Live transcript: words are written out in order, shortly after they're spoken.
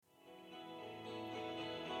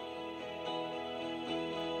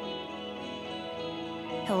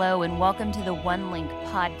Hello, and welcome to the One Link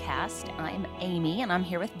podcast. I'm Amy, and I'm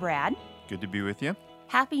here with Brad. Good to be with you.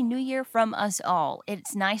 Happy New Year from us all.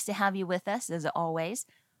 It's nice to have you with us, as always.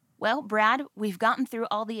 Well, Brad, we've gotten through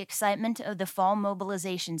all the excitement of the fall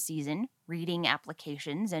mobilization season, reading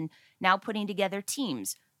applications, and now putting together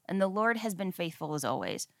teams, and the Lord has been faithful as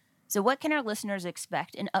always. So what can our listeners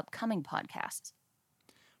expect in upcoming podcasts?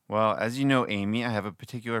 Well, as you know, Amy, I have a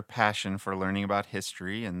particular passion for learning about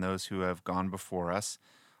history and those who have gone before us.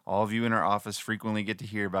 All of you in our office frequently get to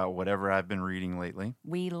hear about whatever I've been reading lately.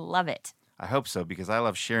 We love it. I hope so, because I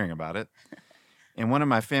love sharing about it. And one of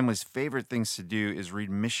my family's favorite things to do is read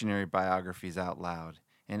missionary biographies out loud.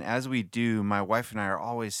 And as we do, my wife and I are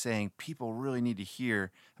always saying people really need to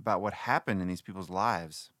hear about what happened in these people's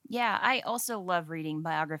lives. Yeah, I also love reading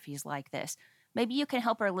biographies like this. Maybe you can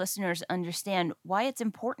help our listeners understand why it's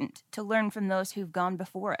important to learn from those who've gone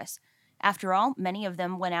before us. After all, many of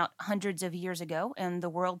them went out hundreds of years ago, and the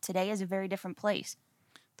world today is a very different place.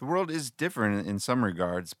 The world is different in some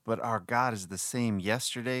regards, but our God is the same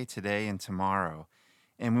yesterday, today, and tomorrow.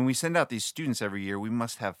 And when we send out these students every year, we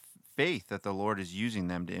must have faith that the Lord is using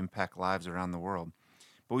them to impact lives around the world.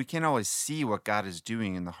 But we can't always see what God is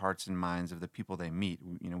doing in the hearts and minds of the people they meet.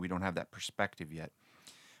 We don't have that perspective yet.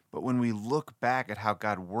 But when we look back at how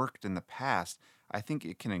God worked in the past, I think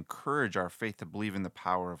it can encourage our faith to believe in the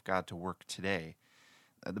power of God to work today.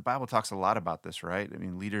 The Bible talks a lot about this, right? I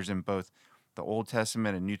mean, leaders in both the Old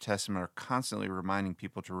Testament and New Testament are constantly reminding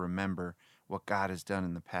people to remember what God has done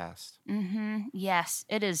in the past. Yes,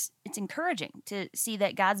 it is. It's encouraging to see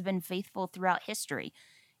that God's been faithful throughout history.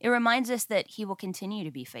 It reminds us that he will continue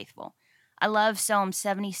to be faithful. I love Psalm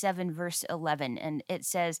 77, verse 11, and it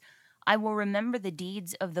says, I will remember the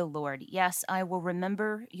deeds of the Lord. Yes, I will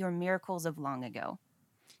remember your miracles of long ago.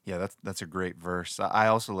 Yeah, that's a great verse. I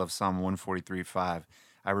also love Psalm 143:5.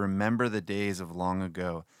 I remember the days of long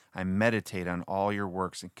ago. I meditate on all your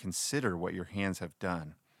works and consider what your hands have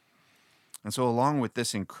done. And so along with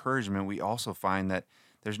this encouragement, we also find that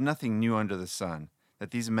there's nothing new under the sun, that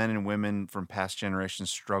these men and women from past generations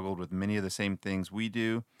struggled with many of the same things we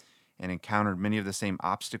do and encountered many of the same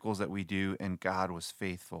obstacles that we do, and God was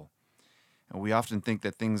faithful. And we often think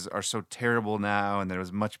that things are so terrible now and that it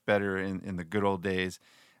was much better in the good old days.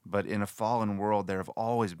 But in a fallen world, there have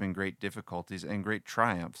always been great difficulties and great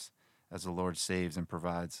triumphs as the Lord saves and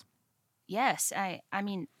provides. Yes,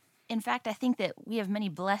 in fact, I think that we have many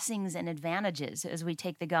blessings and advantages as we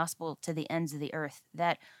take the gospel to the ends of the earth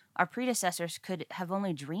that our predecessors could have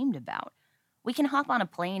only dreamed about. We can hop on a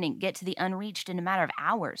plane and get to the unreached in a matter of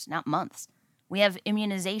hours, not months. We have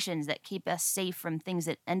immunizations that keep us safe from things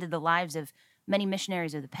that ended the lives of many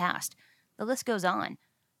missionaries of the past. The list goes on.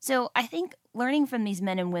 So I think learning from these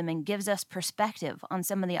men and women gives us perspective on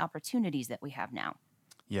some of the opportunities that we have now.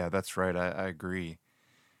 Yeah, that's right. I agree.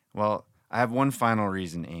 Well, I have one final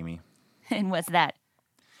reason, Amy. And what's that?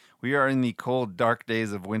 We are in the cold, dark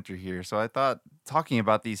days of winter here, so I thought talking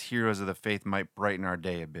about these heroes of the faith might brighten our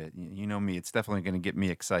day a bit. You know me, it's definitely going to get me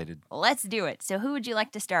excited. Let's do it. So who would you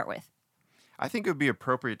like to start with? I think it would be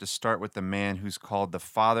appropriate to start with the man who's called the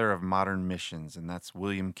father of modern missions, and that's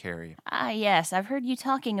William Carey. Ah, yes, I've heard you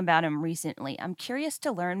talking about him recently. I'm curious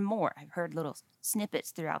to learn more. I've heard little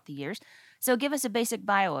snippets throughout the years. So give us a basic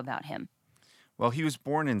bio about him. Well, he was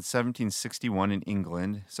born in 1761 in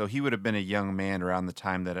England, so he would have been a young man around the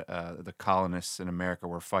time that the colonists in America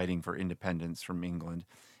were fighting for independence from England.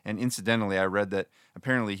 And incidentally, I read that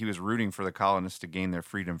apparently he was rooting for the colonists to gain their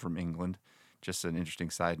freedom from England. Just an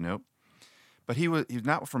interesting side note. But he was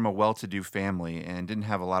not from a well-to-do family and didn't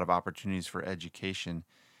have a lot of opportunities for education.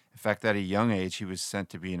 In fact, at a young age, he was sent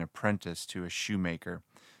to be an apprentice to a shoemaker.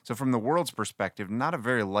 So from the world's perspective, not a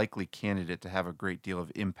very likely candidate to have a great deal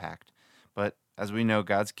of impact. But as we know,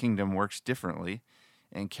 God's kingdom works differently,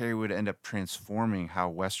 and Carey would end up transforming how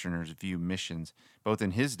Westerners view missions, both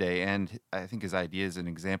in his day and I think his ideas and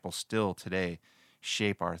examples still today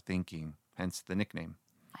shape our thinking, hence the nickname.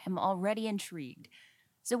 I am already intrigued.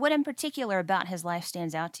 So what in particular about his life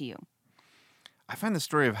stands out to you? I find the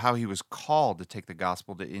story of how he was called to take the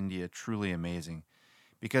gospel to India truly amazing,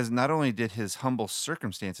 because not only did his humble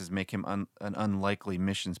circumstances make him an unlikely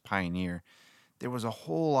missions pioneer, there was a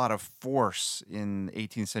whole lot of force in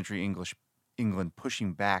 18th century England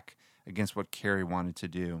pushing back against what Carey wanted to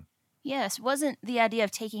do. Yes, wasn't the idea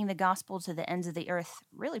of taking the gospel to the ends of the earth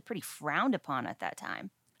really pretty frowned upon at that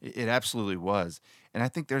time? It absolutely was. And I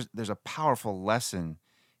think there's a powerful lesson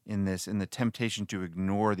in this, in the temptation to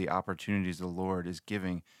ignore the opportunities the Lord is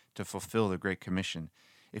giving to fulfill the Great Commission.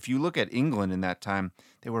 If you look at England in that time,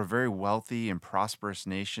 they were a very wealthy and prosperous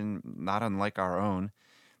nation, not unlike our own.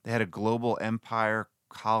 They had a global empire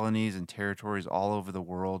colonies and territories all over the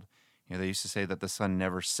world. They used to say that the sun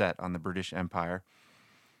never set on the British Empire.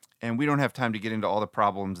 And we don't have time to get into all the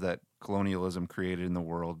problems that colonialism created in the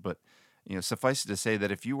world, but suffice it to say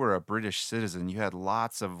that if you were a British citizen, you had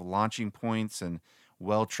lots of launching points and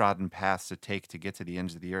well-trodden paths to take to get to the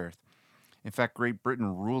ends of the earth. In fact, Great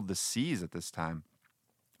Britain ruled the seas at this time.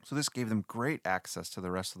 So this gave them great access to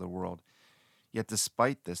the rest of the world. Yet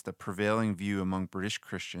despite this, the prevailing view among British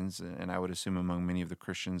Christians, and I would assume among many of the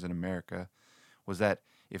Christians in America, was that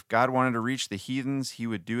if God wanted to reach the heathens, he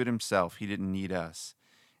would do it himself. He didn't need us.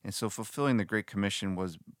 And so fulfilling the Great Commission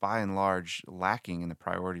was, by and large, lacking in the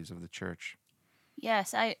priorities of the church.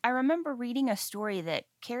 Yes, I remember reading a story that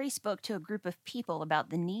Carey spoke to a group of people about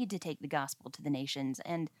the need to take the gospel to the nations,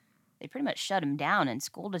 and they pretty much shut him down and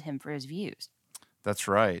scolded him for his views. That's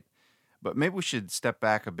right. But maybe we should step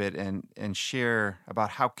back a bit and share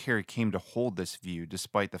about how Carey came to hold this view,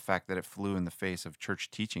 despite the fact that it flew in the face of church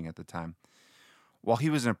teaching at the time. While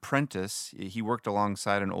he was an apprentice, he worked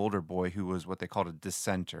alongside an older boy who was what they called a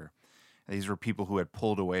dissenter. These were people who had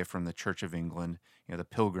pulled away from the Church of England. The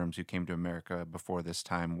Pilgrims who came to America before this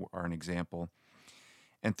time are an example.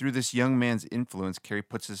 And through this young man's influence, Carey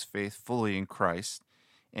puts his faith fully in Christ,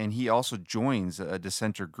 and he also joins a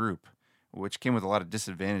dissenter group, which came with a lot of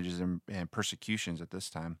disadvantages and persecutions at this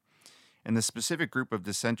time. And the specific group of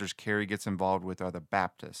dissenters Carey gets involved with are the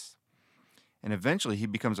Baptists. And eventually he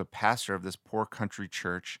becomes a pastor of this poor country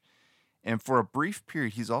church. And for a brief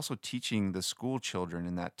period, he's also teaching the school children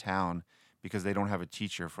in that town because they don't have a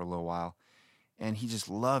teacher for a little while. And he just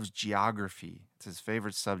loves geography. It's his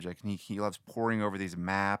favorite subject. And he loves poring over these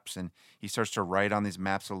maps. And he starts to write on these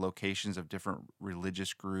maps the locations of different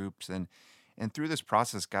religious groups. And through this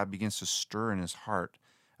process, God begins to stir in his heart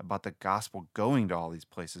about the gospel going to all these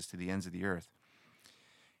places, to the ends of the earth.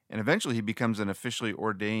 And eventually he becomes an officially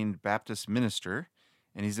ordained Baptist minister,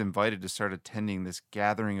 and he's invited to start attending this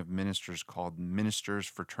gathering of ministers called Ministers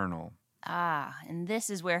Fraternal. Ah, and this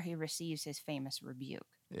is where he receives his famous rebuke.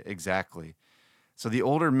 Exactly. So the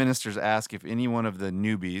older ministers ask if any one of the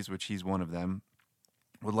newbies, which he's one of them,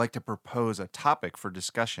 would like to propose a topic for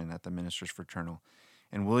discussion at the Ministers Fraternal.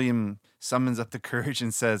 And William summons up the courage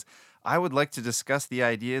and says, I would like to discuss the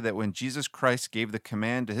idea that when Jesus Christ gave the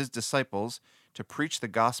command to his disciples to preach the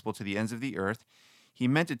gospel to the ends of the earth, he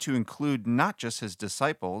meant it to include not just his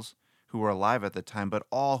disciples who were alive at the time, but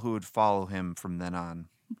all who would follow him from then on.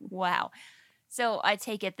 Wow. So I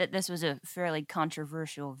take it that this was a fairly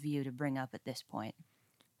controversial view to bring up at this point.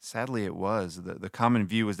 Sadly, it was. The common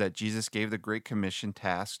view was that Jesus gave the Great Commission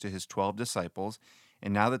task to his 12 disciples,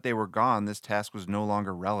 and now that they were gone, this task was no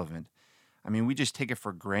longer relevant. I mean, we just take it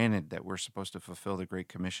for granted that we're supposed to fulfill the Great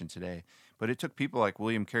Commission today. But it took people like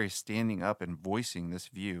William Carey standing up and voicing this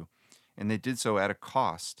view. And they did so at a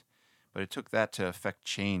cost. But it took that to affect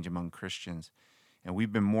change among Christians. And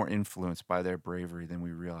we've been more influenced by their bravery than we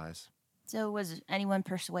realize. So was anyone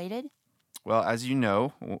persuaded? Well, as you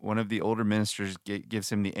know, one of the older ministers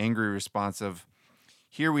gives him the angry response of,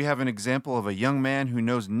 here we have an example of a young man who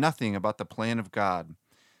knows nothing about the plan of God.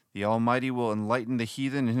 The Almighty will enlighten the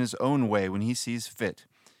heathen in his own way when he sees fit.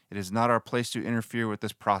 It is not our place to interfere with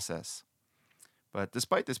this process. But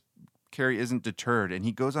despite this, Carey isn't deterred, and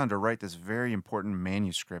he goes on to write this very important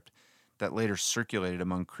manuscript that later circulated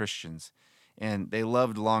among Christians. And they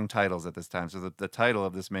loved long titles at this time. So the title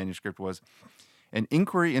of this manuscript was An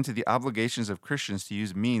Inquiry into the Obligations of Christians to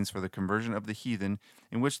Use Means for the Conversion of the Heathen,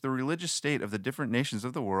 in which the religious state of the different nations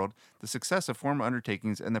of the world, the success of former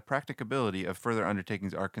undertakings, and the practicability of further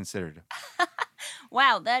undertakings are considered.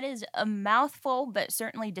 Wow, that is a mouthful, but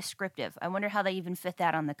certainly descriptive. I wonder how they even fit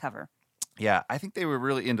that on the cover. Yeah, I think they were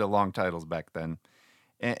really into long titles back then.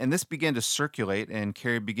 And this began to circulate, and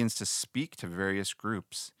Carey begins to speak to various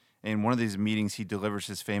groups. In one of these meetings, he delivers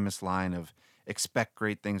his famous line of, expect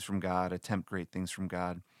great things from God, attempt great things from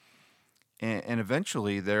God. And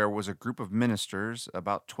eventually there was a group of ministers,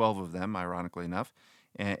 about 12 of them, ironically enough,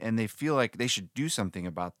 and they feel like they should do something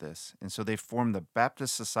about this. And so they formed the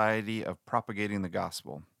Baptist Society of Propagating the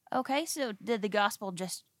Gospel. Okay, so did the gospel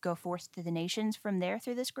just go forth to the nations from there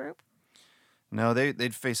through this group? No,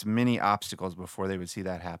 they'd face many obstacles before they would see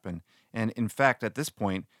that happen. And in fact, at this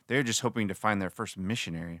point, they're just hoping to find their first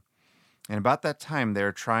missionary. And about that time,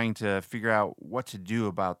 they're trying to figure out what to do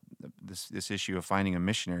about this issue of finding a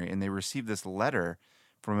missionary. And they received this letter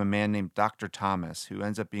from a man named Dr. Thomas, who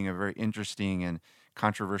ends up being a very interesting and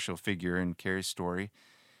controversial figure in Carey's story.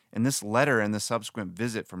 And this letter and the subsequent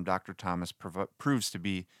visit from Dr. Thomas proves to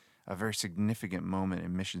be a very significant moment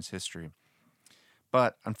in missions history.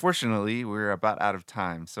 But unfortunately, we're about out of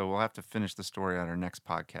time, so we'll have to finish the story on our next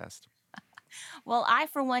podcast. Well, I,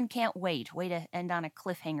 for one, can't wait. Way to end on a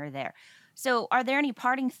cliffhanger there. So, are there any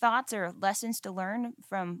parting thoughts or lessons to learn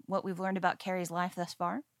from what we've learned about Carrie's life thus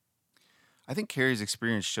far? I think Carrie's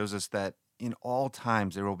experience shows us that in all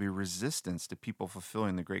times there will be resistance to people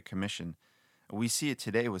fulfilling the Great Commission. We see it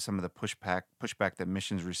today with some of the pushback that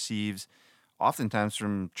missions receives, oftentimes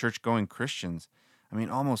from church-going Christians. I mean,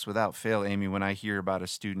 almost without fail, Amy, when I hear about a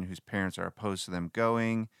student whose parents are opposed to them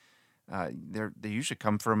going, they usually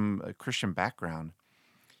come from a Christian background.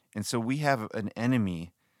 And so we have an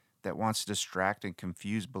enemy that wants to distract and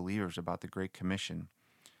confuse believers about the Great Commission.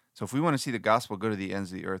 So if we want to see the gospel go to the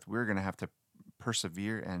ends of the earth, we're going to have to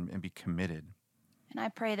persevere and be committed. And I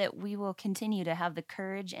pray that we will continue to have the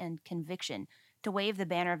courage and conviction to wave the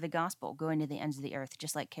banner of the gospel going to the ends of the earth,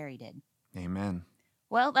 just like Carrie did. Amen.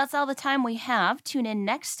 Well, that's all the time we have. Tune in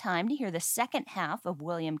next time to hear the second half of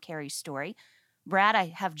William Carey's story. Brad,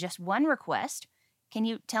 I have just one request. Can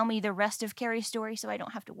you tell me the rest of Carrie's story so I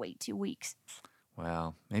don't have to wait 2 weeks?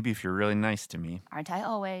 Well, maybe if you're really nice to me. Aren't I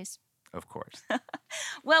always? Of course.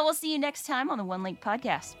 Well, we'll see you next time on the One Link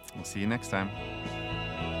Podcast. We'll see you next time.